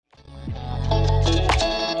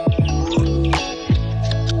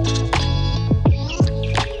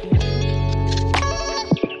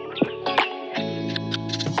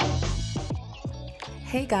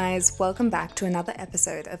guys, welcome back to another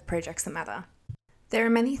episode of Projects That Matter. There are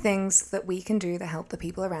many things that we can do to help the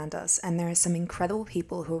people around us, and there are some incredible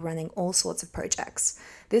people who are running all sorts of projects.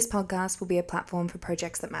 This podcast will be a platform for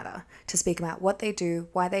Projects That Matter, to speak about what they do,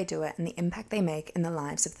 why they do it, and the impact they make in the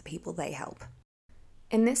lives of the people they help.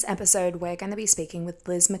 In this episode, we're going to be speaking with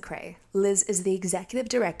Liz McRae. Liz is the executive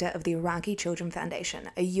director of the Iraqi Children Foundation,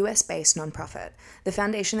 a US-based nonprofit. The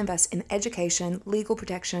foundation invests in education, legal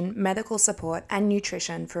protection, medical support, and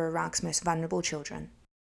nutrition for Iraq's most vulnerable children.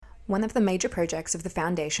 One of the major projects of the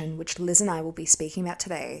foundation, which Liz and I will be speaking about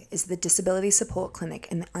today, is the Disability Support Clinic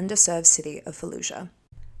in the underserved city of Fallujah.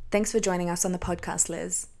 Thanks for joining us on the podcast,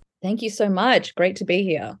 Liz. Thank you so much. Great to be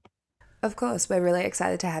here. Of course, we're really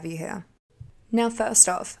excited to have you here. Now, first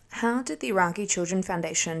off, how did the Iraqi Children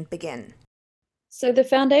Foundation begin? So the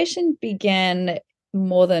foundation began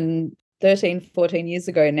more than 13, 14 years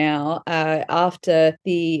ago now, after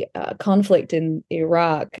the conflict in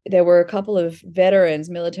Iraq. There were a couple of veterans,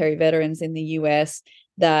 military veterans in the US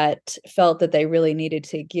that felt that they really needed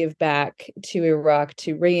to give back to Iraq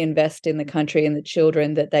to reinvest in the country and the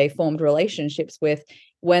children that they formed relationships with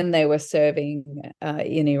when they were serving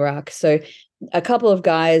in Iraq. So a couple of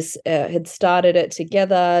guys had started it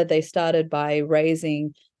together. They started by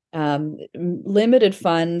raising limited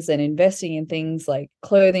funds and investing in things like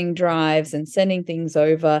clothing drives and sending things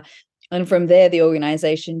over. And from there, the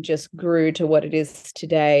organization just grew to what it is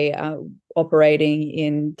today, operating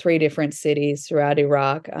in 3 different cities throughout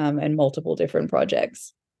Iraq and multiple different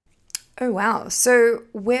projects. Oh, wow. So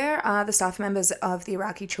where are the staff members of the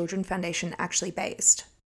Iraqi Children Foundation actually based?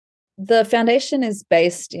 The foundation is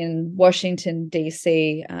based in Washington,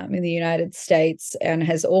 D.C., in the United States, and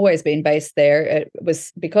has always been based there. It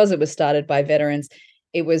was because it was started by veterans.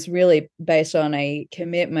 It was really based on a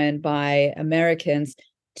commitment by Americans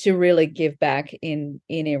to really give back in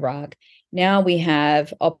Iraq. Now we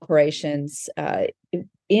have operations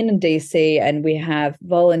in D.C., and we have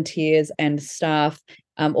volunteers and staff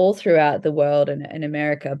all throughout the world and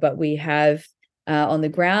America, but we have on the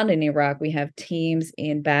ground in Iraq, we have teams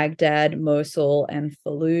in Baghdad, Mosul, and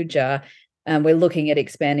Fallujah. We're looking at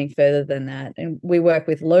expanding further than that. And we work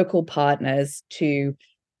with local partners to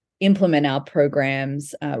implement our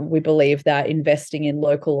programs. We believe that investing in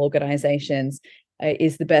local organizations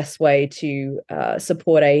is the best way to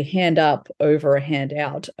support a hand up over a hand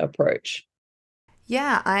out approach.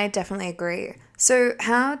 Yeah, I definitely agree. So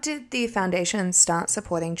how did the foundation start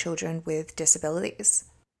supporting children with disabilities?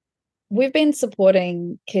 We've been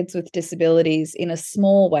supporting kids with disabilities in a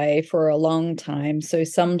small way for a long time. So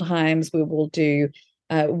sometimes we will do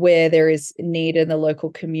where there is need in the local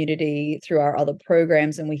community through our other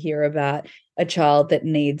programs, and we hear about a child that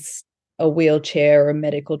needs a wheelchair or a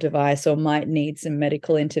medical device or might need some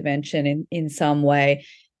medical intervention in some way.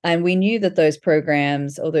 And we knew that those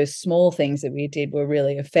programs or those small things that we did were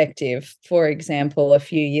really effective. For example, a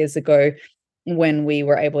few years ago, when we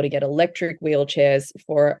were able to get electric wheelchairs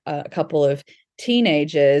for a couple of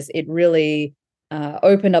teenagers, it really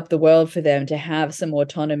opened up the world for them to have some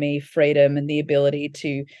autonomy, freedom, and the ability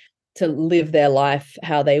to live their life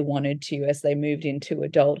how they wanted to as they moved into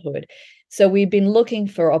adulthood. So we've been looking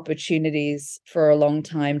for opportunities for a long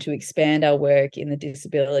time to expand our work in the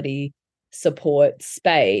disability support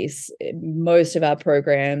space. Most of our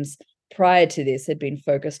programs prior to this had been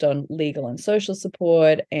focused on legal and social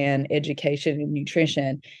support and education and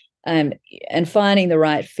nutrition, and finding the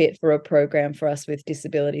right fit for a program for us with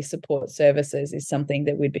disability support services is something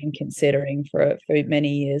that we've been considering for many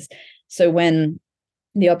years. So when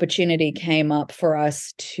the opportunity came up for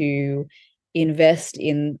us to invest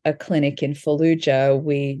in a clinic in Fallujah,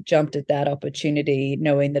 we jumped at that opportunity,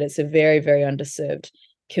 knowing that it's a very, very underserved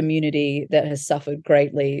community that has suffered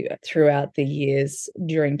greatly throughout the years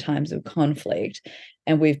during times of conflict.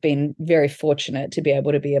 And we've been very fortunate to be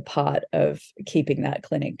able to be a part of keeping that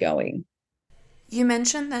clinic going. You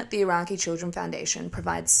mentioned that the Iraqi Children Foundation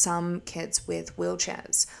provides some kids with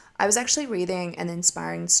wheelchairs. I was actually reading an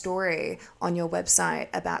inspiring story on your website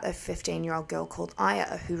about a 15-year-old girl called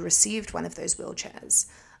Aya who received one of those wheelchairs.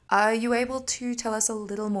 Are you able to tell us a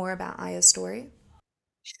little more about Aya's story?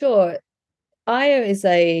 Sure. Aya is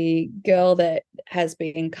a girl that has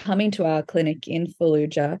been coming to our clinic in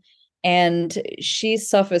Fallujah, and she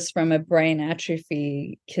suffers from a brain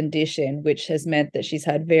atrophy condition, which has meant that she's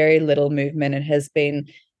had very little movement and has been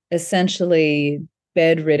essentially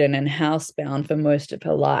bedridden and housebound for most of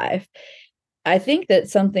her life. I think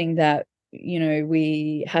that's something that,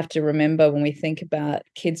 we have to remember when we think about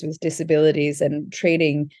kids with disabilities and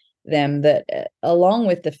treating them, that along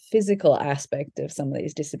with the physical aspect of some of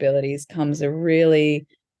these disabilities comes a really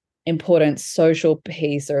important social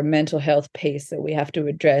piece or mental health piece that we have to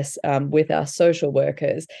address with our social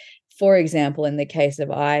workers. For example, in the case of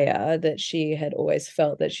Aya, that she had always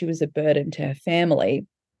felt that she was a burden to her family.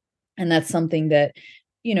 And that's something that,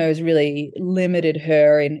 has really limited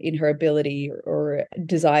her in her ability or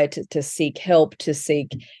desire to seek help, to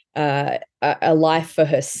seek a life for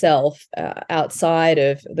herself outside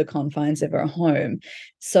of the confines of her home.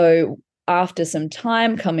 So after some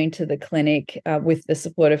time coming to the clinic with the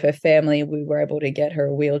support of her family, we were able to get her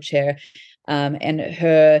a wheelchair, and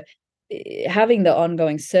her having the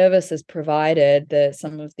ongoing services provided,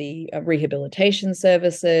 some of the rehabilitation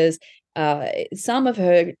services, some of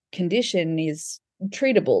her condition is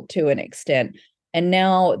treatable to an extent. And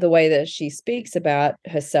now the way that she speaks about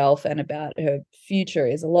herself and about her future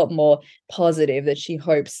is a lot more positive, that she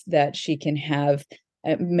hopes that she can have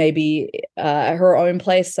maybe her own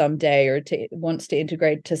place someday, or wants to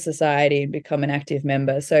integrate to society and become an active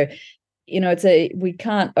member. So, we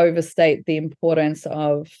can't overstate the importance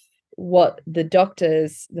of what the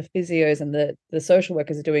doctors, the physios, and the social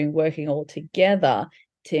workers are doing, working all together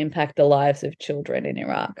to impact the lives of children in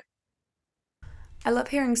Iraq. I love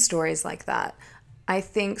hearing stories like that. I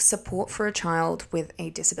think support for a child with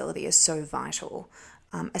a disability is so vital,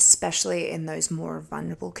 especially in those more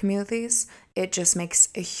vulnerable communities. It just makes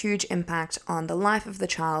a huge impact on the life of the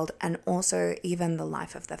child and also even the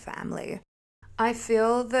life of the family. I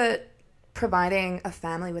feel that providing a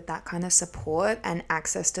family with that kind of support and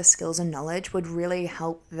access to skills and knowledge would really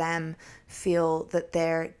help them feel that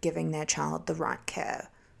they're giving their child the right care.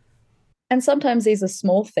 And sometimes these are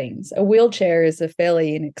small things. A wheelchair is a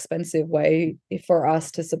fairly inexpensive way for us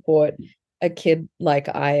to support a kid like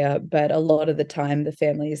Aya, but a lot of the time the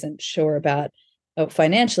family isn't sure about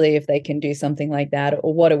financially if they can do something like that,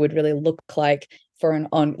 or what it would really look like for an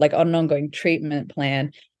ongoing treatment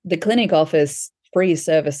plan. The clinic offers free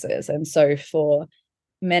services, and so for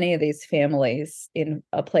many of these families in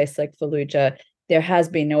a place like Fallujah, there has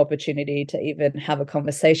been no opportunity to even have a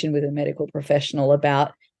conversation with a medical professional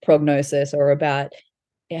about prognosis or about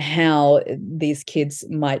how these kids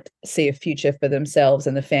might see a future for themselves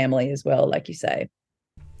and the family as well, like you say.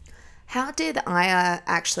 How did Aya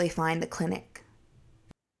actually find the clinic?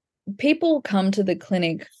 People come to the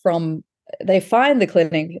clinic they find the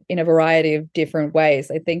clinic in a variety of different ways.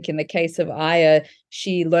 I think in the case of Aya,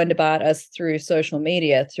 she learned about us through social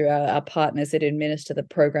media, through our partners that administer the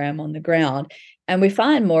program on the ground. And we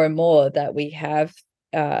find more and more that we have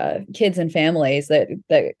kids and families that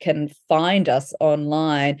can find us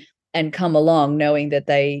online and come along knowing that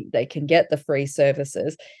they can get the free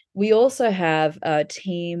services. We also have a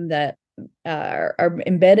team that are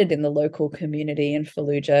embedded in the local community in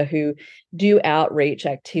Fallujah who do outreach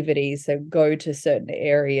activities, so go to certain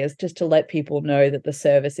areas just to let people know that the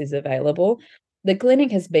service is available. The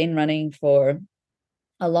clinic has been running for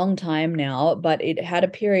a long time now, but it had a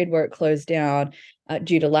period where it closed down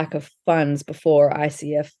due to lack of funds before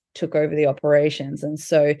ICF took over the operations. And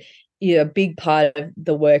so a big part of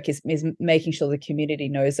the work is making sure the community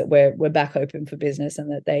knows that we're back open for business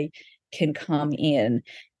and that they can come in.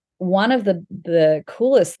 One of the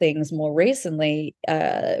coolest things more recently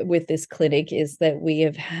with this clinic is that we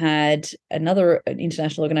have had an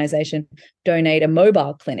international organization donate a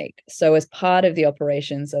mobile clinic. So as part of the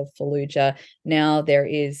operations of Fallujah, now there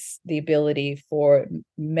is the ability for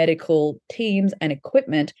medical teams and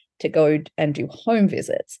equipment to go and do home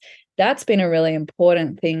visits. That's been a really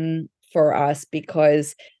important thing for us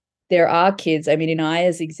because there are kids. I mean, in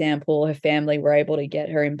Aya's example, her family were able to get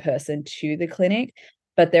her in person to the clinic,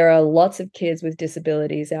 but there are lots of kids with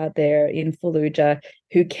disabilities out there in Fallujah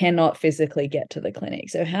who cannot physically get to the clinic.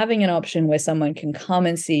 So having an option where someone can come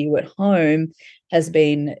and see you at home has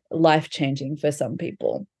been life-changing for some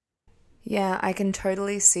people. Yeah, I can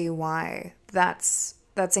totally see why. That's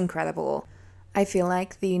incredible. I feel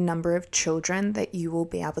like the number of children that you will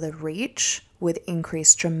be able to reach would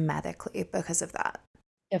increase dramatically because of that.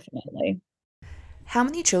 Definitely. How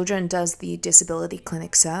many children does the disability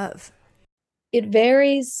clinic serve? It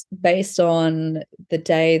varies based on the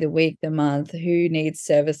day, the week, the month, who needs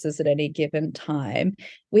services at any given time.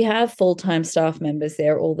 We have full-time staff members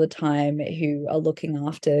there all the time who are looking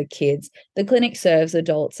after kids. The clinic serves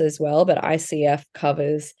adults as well, but ICF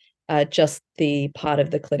covers just the part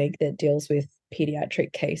of the clinic that deals with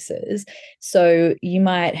pediatric cases. So you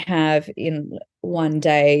might have in one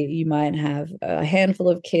day, you might have a handful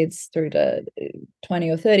of kids through to 20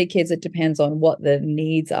 or 30 kids. It depends on what the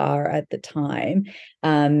needs are at the time.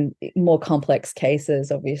 More complex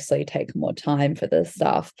cases obviously take more time for the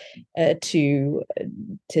staff to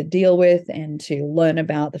deal with and to learn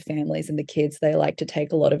about the families and the kids. They like to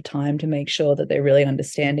take a lot of time to make sure that they're really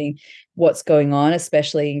understanding what's going on,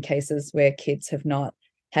 especially in cases where kids have not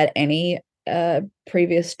had any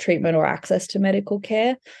previous treatment or access to medical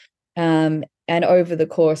care. And over the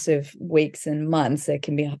course of weeks and months, there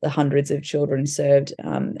can be hundreds of children served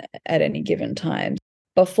at any given time.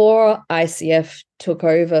 Before ICF took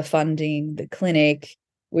over funding the clinic,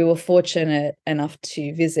 we were fortunate enough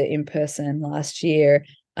to visit in person last year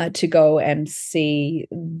to go and see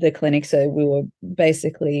the clinic. So we were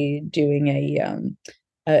basically doing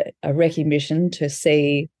a recognition to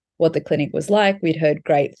see what the clinic was like. We'd heard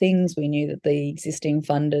great things. We knew that the existing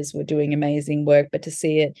funders were doing amazing work, but to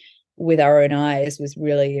see it with our own eyes was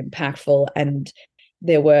really impactful. And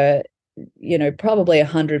there were, probably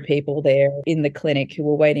 100 people there in the clinic who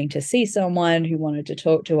were waiting to see someone, who wanted to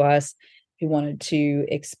talk to us, who wanted to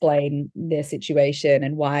explain their situation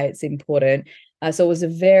and why it's important. So it was a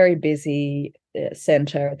very busy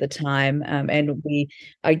center at the time, and we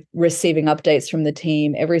are receiving updates from the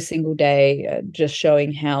team every single day, just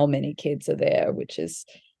showing how many kids are there, which is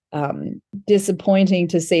disappointing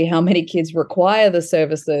to see how many kids require the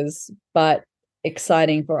services, but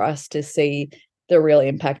exciting for us to see the real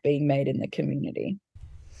impact being made in the community.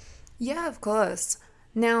 Yeah, of course.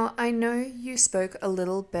 Now, I know you spoke a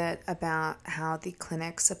little bit about how the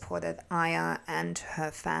clinic supported Aya and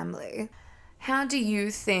her family. How do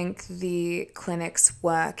you think the clinic's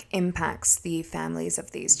work impacts the families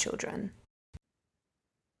of these children?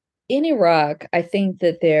 In Iraq, I think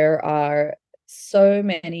that there are so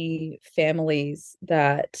many families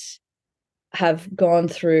that have gone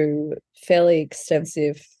through fairly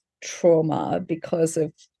extensive trauma because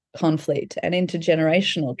of conflict and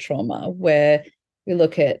intergenerational trauma, where we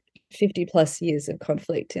look at 50 plus years of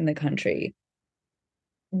conflict in the country.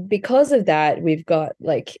 Because of that, we've got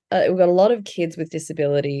a lot of kids with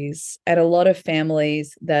disabilities and a lot of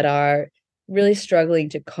families that are really struggling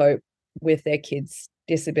to cope with their kids'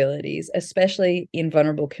 disabilities, especially in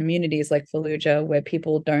vulnerable communities like Fallujah, where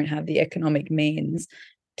people don't have the economic means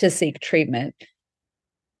to seek treatment.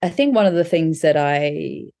 I think one of the things that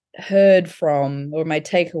I heard from, or my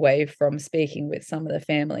takeaway from speaking with some of the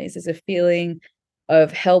families, is a feeling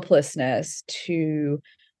of helplessness to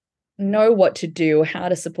know what to do, how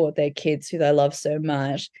to support their kids who they love so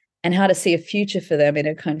much, and how to see a future for them in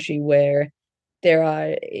a country where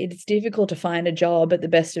it's difficult to find a job at the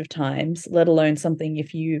best of times, let alone something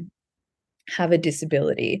if you have a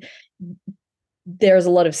disability. There's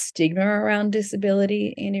a lot of stigma around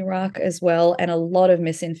disability in Iraq as well, and a lot of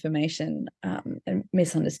misinformation and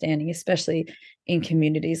misunderstanding, especially in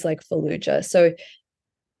communities like Fallujah. So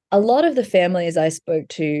a lot of the families I spoke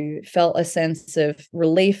to felt a sense of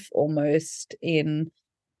relief almost in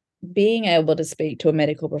being able to speak to a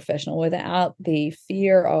medical professional without the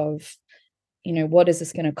fear of, what is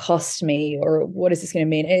this going to cost me, or what is this going to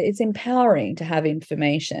mean? It's empowering to have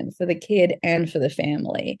information for the kid and for the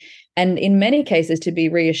family. And in many cases, to be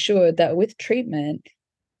reassured that with treatment,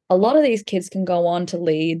 a lot of these kids can go on to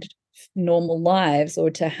lead normal lives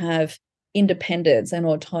or to have independence and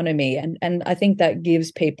autonomy. And I think that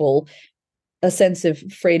gives people a sense of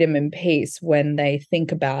freedom and peace when they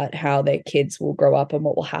think about how their kids will grow up and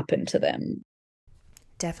what will happen to them.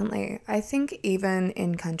 Definitely. I think even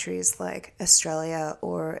in countries like Australia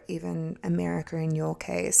or even America in your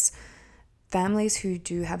case, families who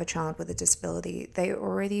do have a child with a disability, they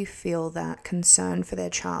already feel that concern for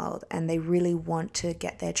their child and they really want to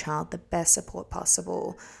get their child the best support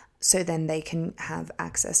possible so then they can have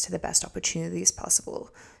access to the best opportunities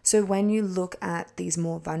possible. So when you look at these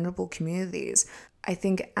more vulnerable communities, I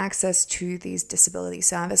think access to these disability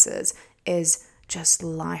services is just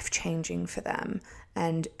life-changing for them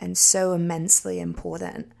and so immensely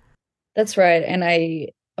important. That's right. And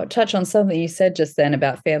I'll touch on something you said just then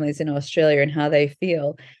about families in Australia and how they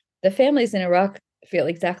feel. The families in Iraq feel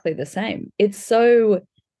exactly the same. It's so,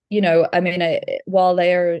 while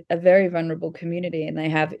they are a very vulnerable community and they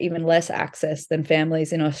have even less access than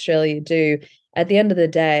families in Australia do, at the end of the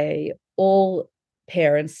day, all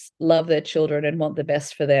parents love their children and want the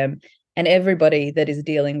best for them. And everybody that is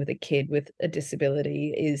dealing with a kid with a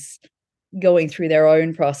disability is going through their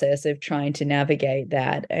own process of trying to navigate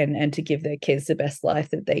that and to give their kids the best life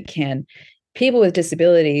that they can. people with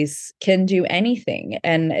disabilities can do anything,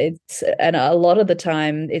 and a lot of the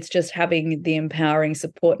time it's just having the empowering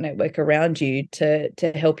support network around you to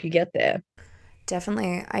help you get there.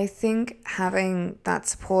 Definitely. I think having that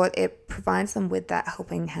support, it provides them with that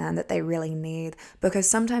helping hand that they really need, because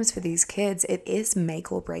sometimes for these kids, it is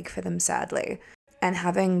make or break for them, sadly. And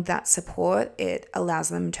having that support, it allows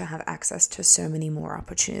them to have access to so many more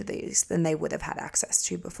opportunities than they would have had access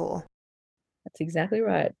to before. That's exactly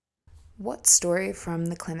right. What story from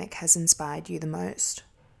the clinic has inspired you the most?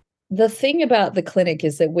 The thing about the clinic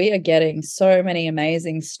is that we are getting so many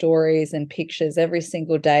amazing stories and pictures every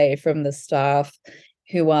single day from the staff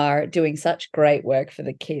who are doing such great work for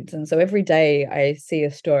the kids. And so every day I see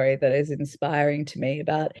a story that is inspiring to me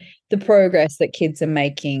about the progress that kids are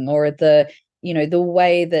making, or the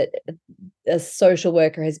way that a social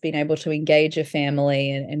worker has been able to engage a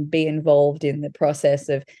family and be involved in the process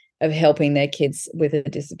of helping their kids with a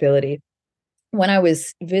disability. When I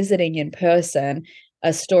was visiting in person,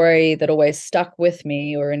 a story that always stuck with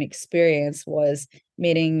me, or an experience, was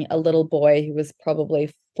meeting a little boy who was probably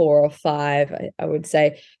 4 or 5, I would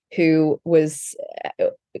say, who was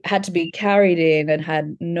had to be carried in and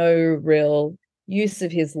had no real use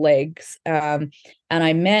of his legs. And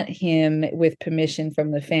I met him with permission from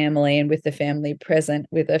the family, and with the family present,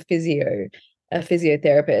 with a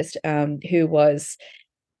physiotherapist, who was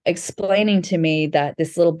explaining to me that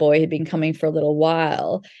this little boy had been coming for a little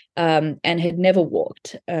while, and had never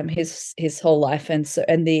walked his whole life, and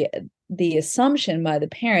the assumption by the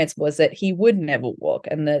parents was that he would never walk,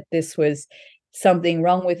 and that this was something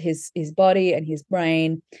wrong with his body and his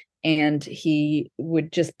brain, and he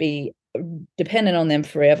would just be dependent on them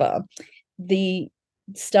forever. The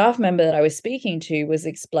staff member that I was speaking to was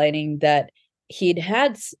explaining that he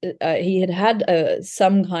had had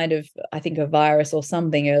some kind of, I think, a virus or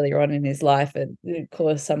something earlier on in his life, and it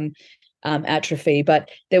caused some atrophy, but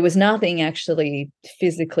there was nothing actually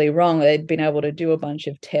physically wrong. They'd been able to do a bunch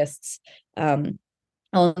of tests on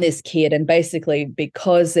this kid, and basically,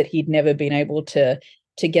 because that he'd never been able to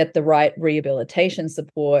get the right rehabilitation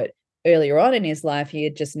support earlier on in his life, he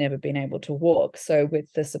had just never been able to walk. So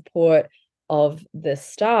with the support of the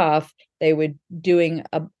staff, they were doing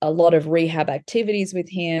a lot of rehab activities with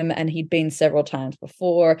him, and he'd been several times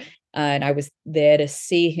before, and I was there to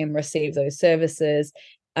see him receive those services.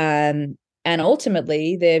 And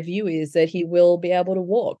ultimately, their view is that he will be able to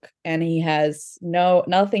walk, and he has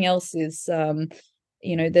nothing else is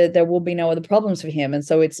there will be no other problems for him. And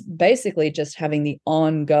so it's basically just having the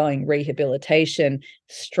ongoing rehabilitation,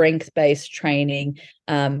 strength-based training,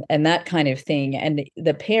 and that kind of thing. And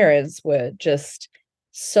the parents were just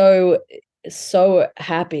so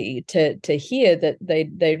happy to hear that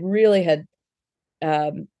they really had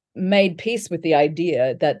made peace with the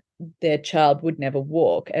idea that their child would never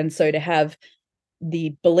walk. And so to have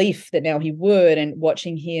the belief that now he would, and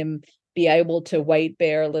watching him be able to weight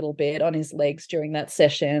bear a little bit on his legs during that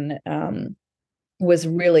session, was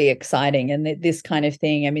really exciting. And this kind of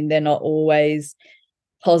thing, I mean, they're not always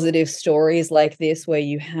positive stories like this, where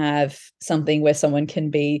you have something where someone can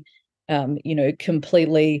be,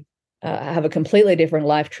 completely have a completely different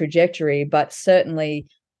life trajectory. But certainly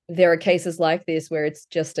there are cases like this where it's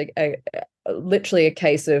just literally a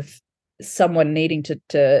case of someone needing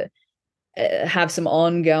to have some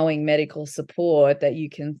ongoing medical support, that you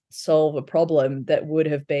can solve a problem that would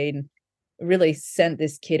have been really sent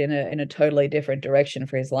this kid in a totally different direction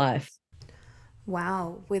for his life.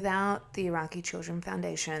 Wow, without the Iraqi Children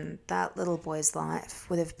Foundation, that little boy's life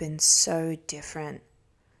would have been so different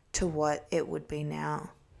to what it would be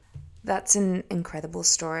now. That's an incredible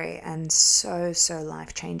story and so, so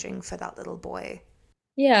life changing for that little boy.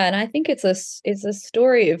 Yeah, and I think it's a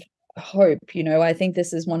story of hope. I think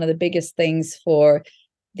this is one of the biggest things for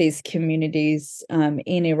these communities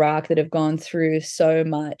in Iraq that have gone through so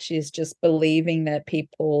much, is just believing that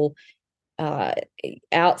people uh,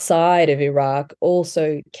 outside of Iraq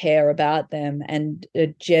also care about them and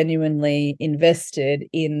are genuinely invested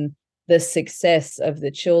in the success of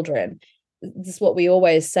the children. This is what we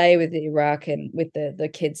always say with Iraq and with the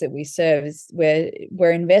kids that we serve, is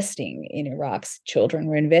we're investing in Iraq's children.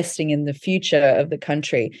 We're investing in the future of the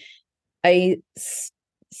country. A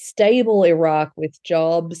stable Iraq with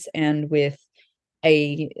jobs and with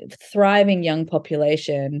a thriving young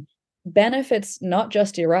population benefits not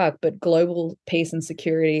just Iraq, but global peace and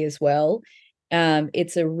security as well.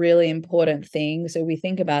 It's a really important thing. So we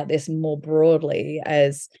think about this more broadly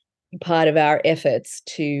as part of our efforts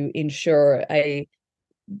to ensure a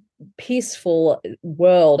peaceful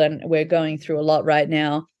world. And we're going through a lot right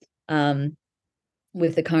now,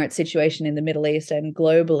 with the current situation in the Middle East and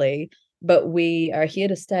globally. but we are here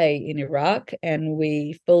to stay in Iraq, and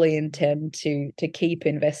we fully intend to keep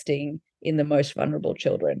investing in the most vulnerable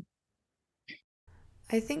children.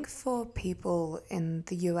 I think for people in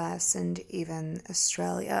the US and even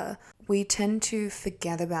Australia, we tend to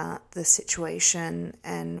forget about the situation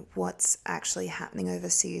and what's actually happening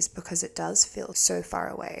overseas because it does feel so far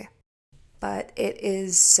away. But it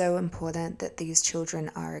is so important that these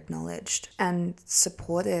children are acknowledged and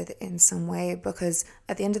supported in some way because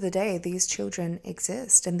at the end of the day, these children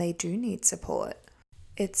exist and they do need support.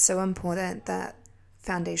 It's so important that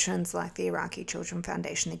foundations like the Iraqi Children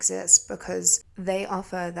Foundation exist because they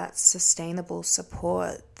offer that sustainable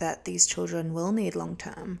support that these children will need long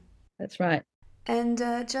term. That's right. And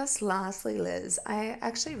just lastly, Liz, I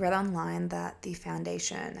actually read online that the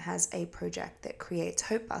foundation has a project that creates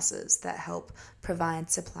hope buses that help provide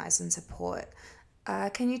supplies and support.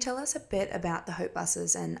 Can you tell us a bit about the hope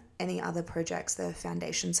buses and any other projects the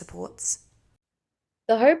foundation supports?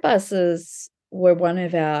 The Hope Buses were one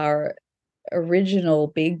of our original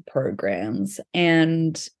big programs,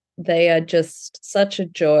 and they are just such a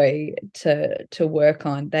joy to work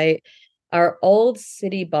on. They are old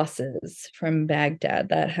city buses from Baghdad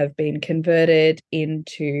that have been converted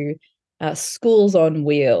into schools on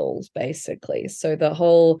wheels, basically. So the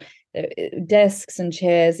whole desks and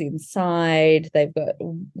chairs inside, they've got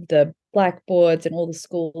the blackboards and all the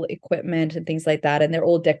school equipment and things like that, and they're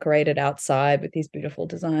all decorated outside with these beautiful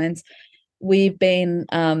designs. We've been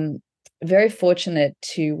very fortunate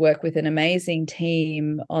to work with an amazing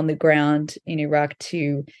team on the ground in Iraq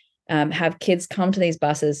to have kids come to these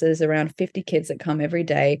buses. There's around 50 kids that come every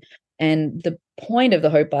day. And the point of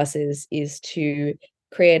the Hope Bus is to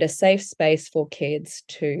create a safe space for kids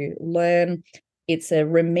to learn. It's a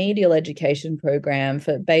remedial education program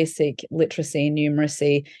for basic literacy and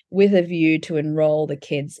numeracy with a view to enroll the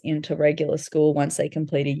kids into regular school once they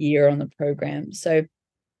complete a year on the program. So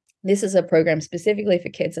this is a program specifically for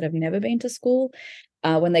kids that have never been to school.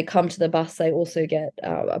 When they come to the bus, they also get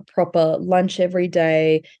a proper lunch every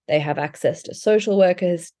day. They have access to social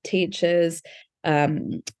workers, teachers,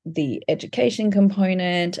 the education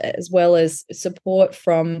component, as well as support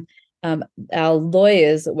from our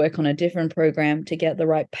lawyers that work on a different program to get the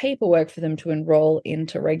right paperwork for them to enroll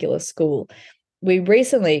into regular school. We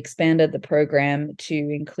recently expanded the program to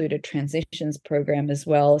include a transitions program as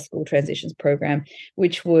well, a school transitions program,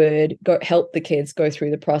 which would help the kids go through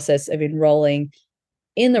the process of enrolling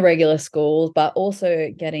in the regular schools, but also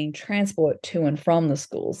getting transport to and from the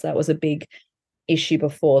schools. That was a big issue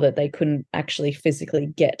before, that they couldn't actually physically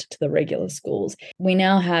get to the regular schools. We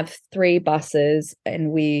now have 3 buses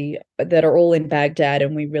that are all in Baghdad,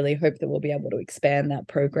 and we really hope that we'll be able to expand that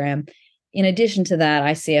program. In addition to that,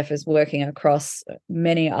 ICF is working across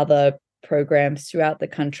many other programs throughout the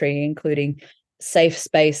country, including safe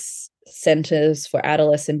space centers for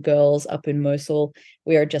adolescent girls up in Mosul.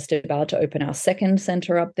 We are just about to open our second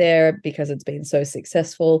center up there because it's been so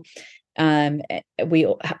successful. We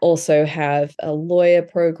also have a lawyer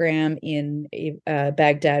program in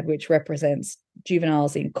Baghdad, which represents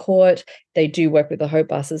juveniles in court. They do work with the Hope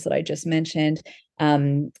Buses that I just mentioned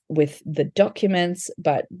with the documents,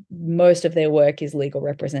 but most of their work is legal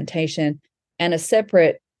representation, and a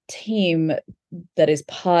separate team that is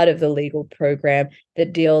part of the legal program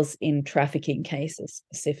that deals in trafficking cases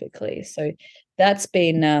specifically. So that's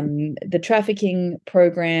been the trafficking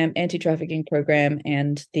program, anti-trafficking program,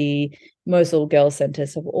 and the Mosul Girls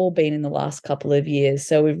Centers have all been in the last couple of years.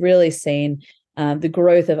 So we've really seen the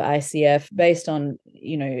growth of ICF based on,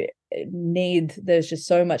 need. There's just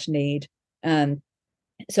so much need.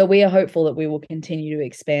 So we are hopeful that we will continue to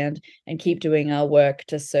expand and keep doing our work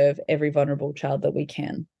to serve every vulnerable child that we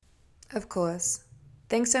can. Of course.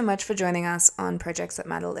 Thanks so much for joining us on Projects That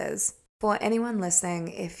Matter, Liz. For anyone listening,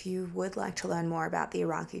 if you would like to learn more about the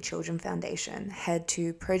Iraqi Children Foundation, head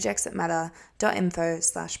to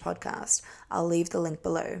projectsthatmatter.info/podcast. I'll leave the link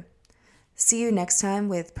below. See you next time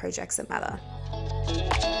with Projects That Matter.